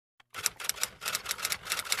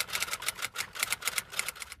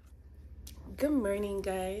Good morning,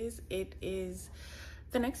 guys. It is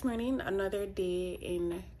the next morning, another day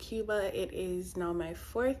in Cuba. It is now my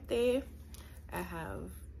 4th day. I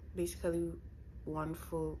have basically one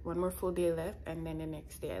more full day left, and then the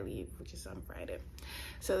next day I leave, which is on Friday.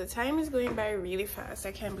 So the time is going by really fast.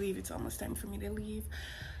 I can't believe it's almost time for me to leave.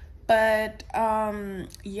 But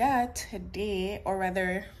yeah, today, or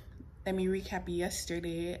rather, let me recap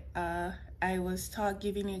yesterday. I was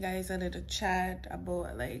giving you guys a little chat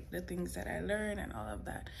about like the things that I learned and all of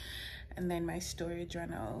that, and then my storage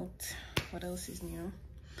ran out. What else is new?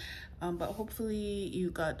 But hopefully you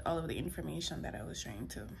got all of the information that I was trying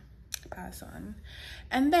to pass on.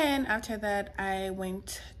 And then after that, I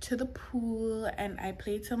went to the pool and I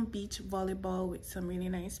played some beach volleyball with some really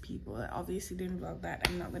nice people. I obviously didn't vlog that.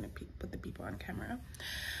 I'm not gonna put the people on camera,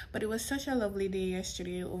 but it was such a lovely day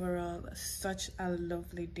yesterday. Overall, such a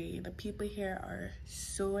lovely day. The people here are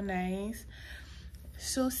so nice,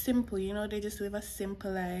 so simple, you know, they just live a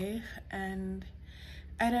simple life. And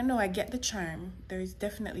I don't know, I get the charm. There's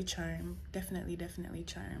definitely charm, definitely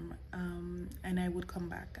charm. And I would come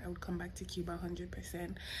back to Cuba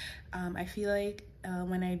 100%. I feel like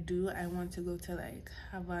when I do, I want to go to like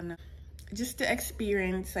Havana, just to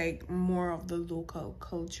experience like more of the local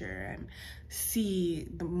culture and see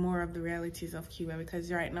more of the realities of Cuba,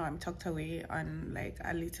 because right now I'm tucked away on like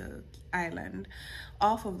a little island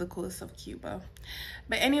off of the coast of Cuba.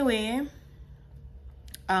 But anyway,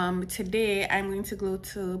 today I'm going to go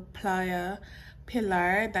to Playa,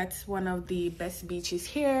 Pilar. That's one of the best beaches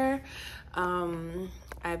here.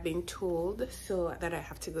 I've been told so that I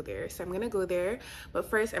have to go there, so I'm gonna go there. But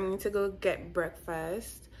first I'm going to go get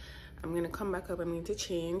breakfast. I'm gonna come back up, I'm going to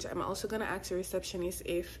change. I'm also gonna ask the receptionist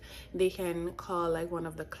if they can call like one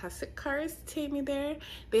of the classic cars to take me there.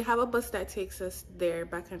 They have a bus that takes us there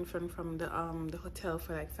back and front from the hotel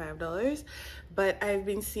for like $5, but I've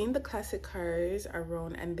been seeing the classic cars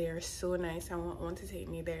around and they are so nice. I want to take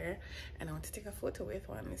me there, and I want to take a photo with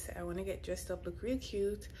one. So I want to get dressed up, look real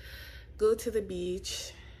cute, go to the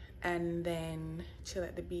beach, and then chill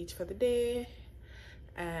at the beach for the day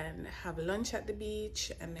and have lunch at the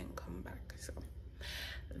beach and then come back. So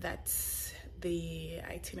that's the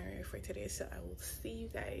itinerary for today, so I will see you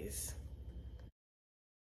guys.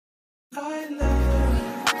 I love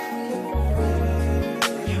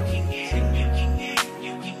you.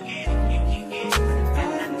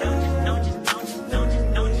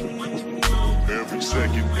 Every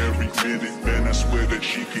second, every minute, man, I swear that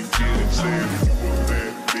she can get it. Saying you a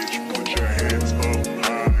bad bitch, put your hands up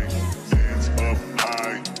high.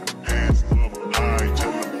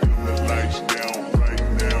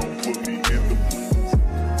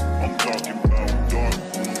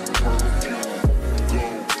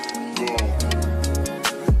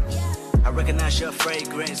 Your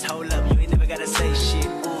fragrance, hold up, you ain't never gotta say shit,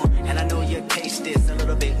 and I know your taste is a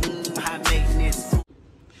little bit high maintenance.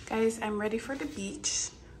 Guys, I'm ready for the beach.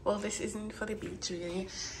 Well, this isn't for the beach really.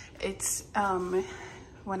 It's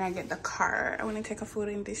when I get the car, I want to take a photo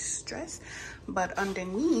in this dress, but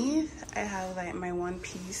underneath I have like my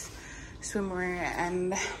one-piece swimwear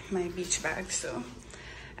and my beach bag. So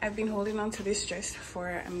I've been holding on to this dress for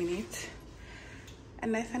a minute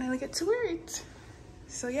and I finally get to wear it.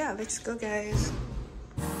 So yeah, let's go, guys.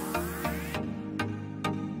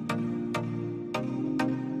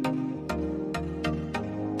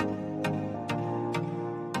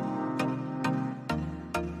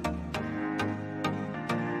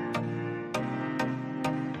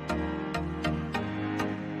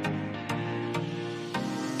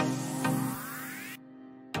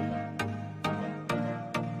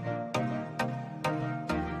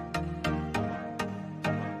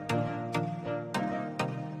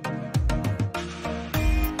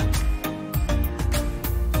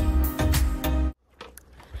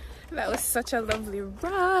 That was such a lovely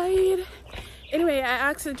ride. Anyway, I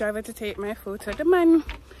asked the driver to take my photo. The man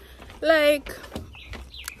like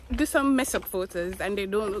do some mess up photos and they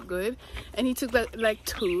don't look good, and he took like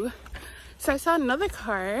 2. So I saw another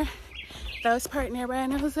car that was parked nearby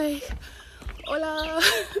and I was like, hola,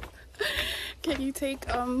 can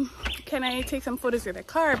I take some photos with the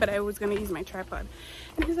car? But I was gonna use my tripod.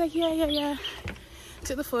 And he's like, yeah.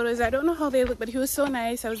 To the photos. I don't know how they look, but he was so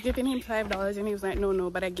nice. I was giving him $5 and he was like, no,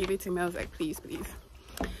 but I gave it to him. I was like, please.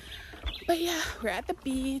 But yeah, we're at the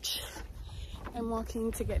beach. I'm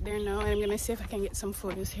walking to get there now, and I'm gonna see if I can get some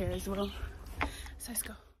photos here as well. So let's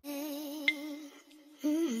go.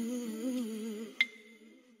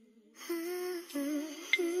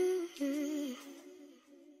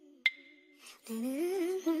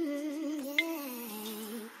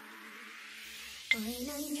 Boy,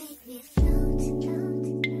 you make me float.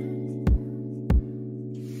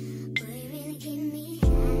 Boy, really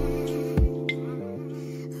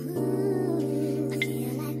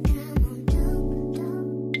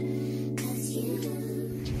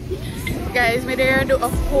Guys, me there do a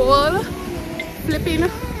whole flipping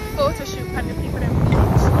photo shoot on the people that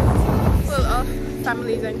beach full of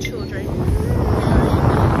families and children.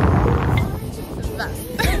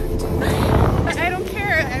 But I don't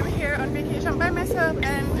care. I'm here on vacation by myself,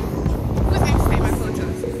 and who's going to take my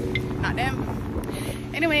photos? Not them.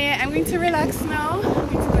 Anyway, I'm going to relax now. I'm going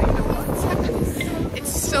to go in the water. It's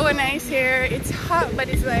so nice here. It's hot, but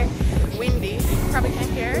it's like windy. You probably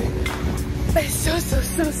can't hear. But it's so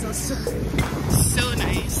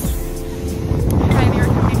nice. I highly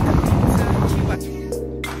recommend coming to Cuba.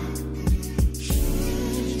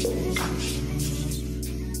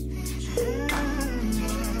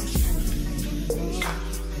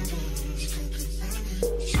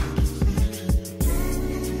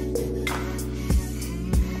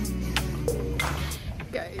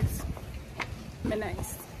 Guys, my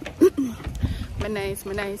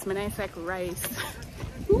nice like rice.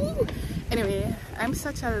 Ooh. Anyway, I'm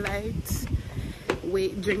such a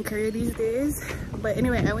lightweight drinker these days. But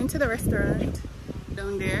anyway, I went to the restaurant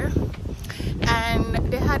down there and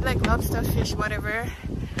they had like lobster, fish, whatever.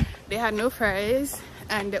 They had no fries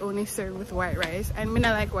and they only served with white rice, and me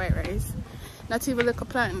not like white rice, not even like a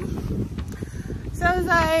plan. So I was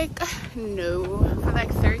like, no, for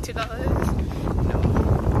like $30, no.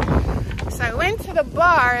 So I went to the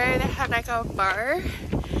bar. They had like a bar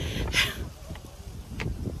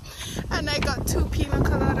and I got 2 pina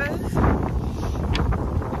coladas.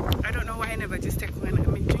 I don't know why I never just take one. I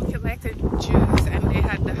mean, drink it like the juice, and they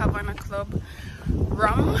had the Havana Club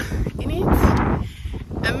rum in it.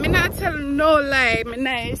 And me not tell no lie, me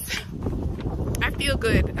nice. I feel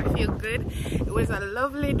good. It was a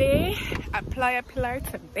lovely day at Playa Pilar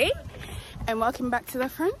today. I'm walking back to the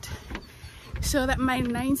front so that my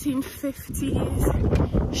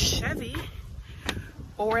 1950s Chevy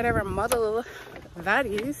or whatever model that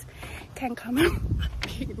is can come and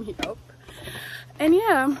pick me up. And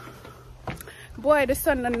yeah, boy, the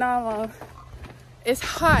sun is normal. It's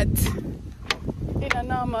hot. It's not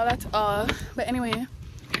normal at all. But anyway,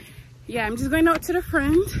 yeah, I'm just going out to the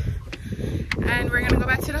front and we're gonna go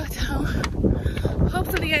back to the hotel.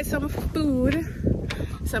 Hopefully get some food,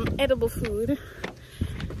 some edible food,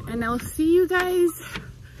 and I'll see you guys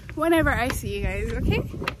whenever I see you guys, okay?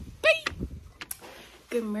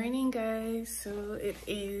 Good morning, guys. So it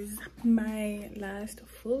is my last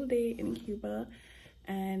full day in Cuba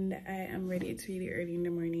and I am ready. It's really early in the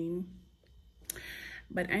morning,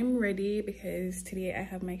 but I'm ready because today I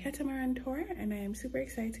have my Catamaran tour and I am super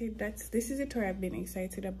excited. This is a tour I've been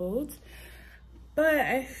excited about, but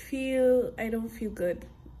I don't feel good.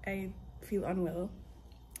 I feel unwell.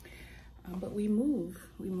 But we move.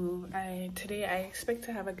 Today I expect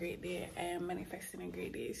to have a great day. I am manifesting a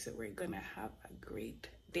great day, so we're gonna have a great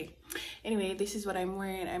day. Anyway, this is what I'm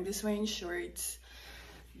wearing. I'm just wearing shorts,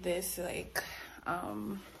 this like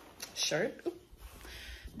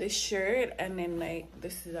this shirt, and then like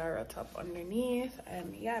this Zara top underneath,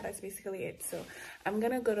 and yeah, that's basically it. So I'm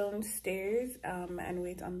gonna go downstairs and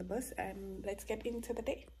wait on the bus, and let's get into the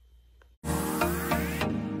day.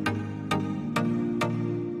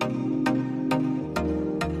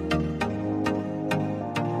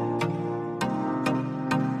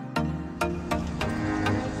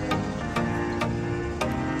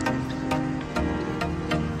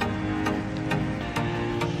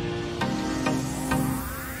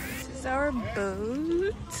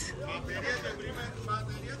 Boat.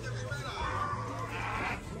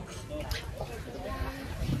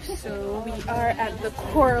 So we are at the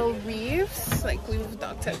coral reefs. Like, we've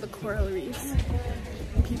docked at the coral reefs.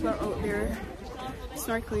 People are out there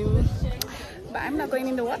snorkeling, but I'm not going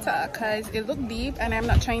in the water because it looked deep and I'm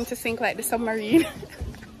not trying to sink like the submarine.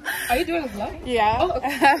 Are you doing a vlog? Yeah. Oh,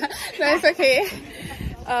 okay. No, it's okay.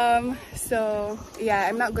 So yeah,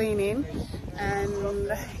 I'm not going in,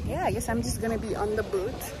 and yeah, I guess I'm just gonna be on the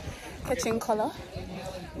boat catching color,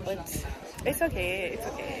 but it's okay.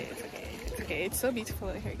 It's so beautiful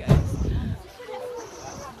out here, guys.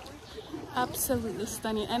 Absolutely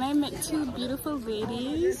stunning. And I met 2 beautiful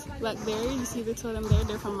ladies like there. You see the 2 of them there,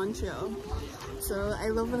 they're from Montreal. So I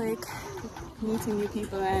love like meeting new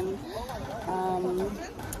people and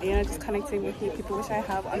you know, just connecting with new people, which I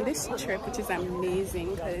have on this trip, which is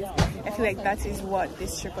amazing because I feel like that is what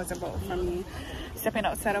this trip was about for me. Stepping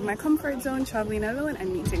outside of my comfort zone, traveling alone,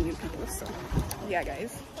 and meeting new people. So yeah,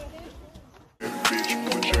 guys.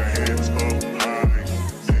 Bitch, put your hands up high,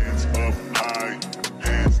 hands up high,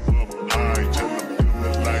 hands up high. Tell them turn the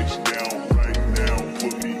lights down right now.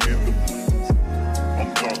 Put me in the booth.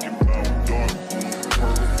 I'm talking about dark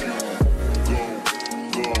perfume.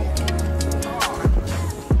 Go.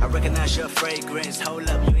 I recognize your fragrance. Hold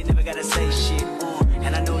up, you ain't never gotta say shit.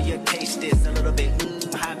 And I know you taste it.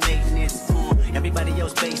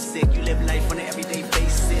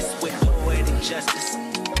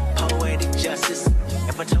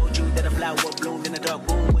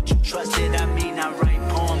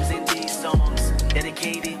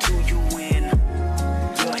 dedicated to you when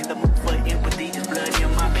you're in the mood for empathy. It's blood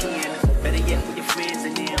in my pen. Better yet with your friends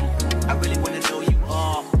and them. I really wanna know you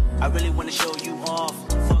all. I really wanna show you off.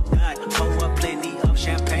 Fuck that, pour up plenty of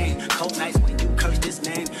champagne. Cold nights when you curse this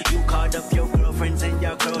name. You called up your girlfriends and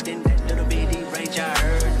y'all curled in that little bitty range. I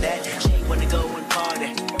heard that she wanna go and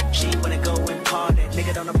party. She wanna go and party.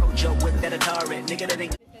 Nigga don't approach her with that Atari. Nigga that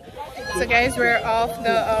ain't. So guys, we're off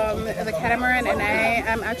the catamaran, and I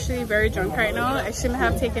am actually very drunk right now. I shouldn't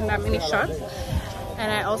have taken that many shots,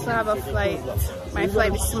 and I also have a flight. My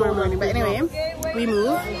flight is tomorrow morning, but anyway, we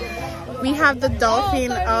move. We have the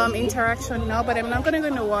dolphin interaction now, but I'm not gonna go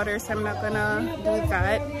in the water, so I'm not gonna do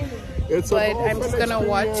that. But I'm just gonna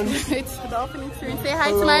watch. It's the dolphin experience. Say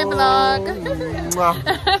hi to my vlog.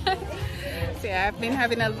 So yeah, I've been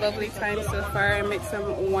having a lovely time so far. I met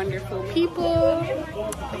some wonderful people.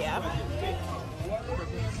 But yeah.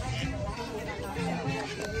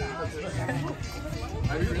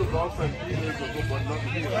 I use the box and Pilar to go, but not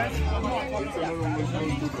Pilar.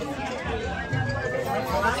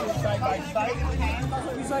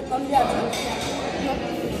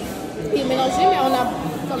 Il est mélangé, mais on a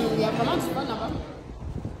comme il y a vraiment du fun là-bas.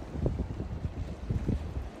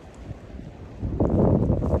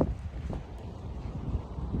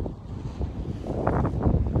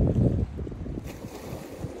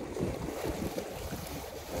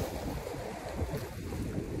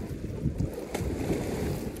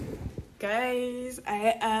 Guys,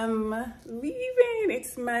 I am leaving.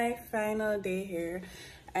 It's my final day here.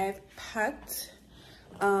 I've packed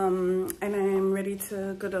and I'm ready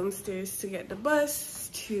to go downstairs to get the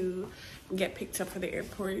bus to get picked up for the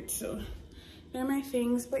airport. So they're my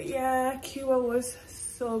things. But yeah, Cuba was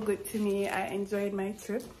so good to me. I enjoyed my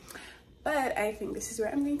trip. But I think this is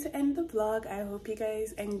where I'm going to end the vlog. I hope you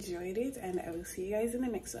guys enjoyed it, and I will see you guys in the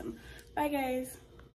next one. Bye guys.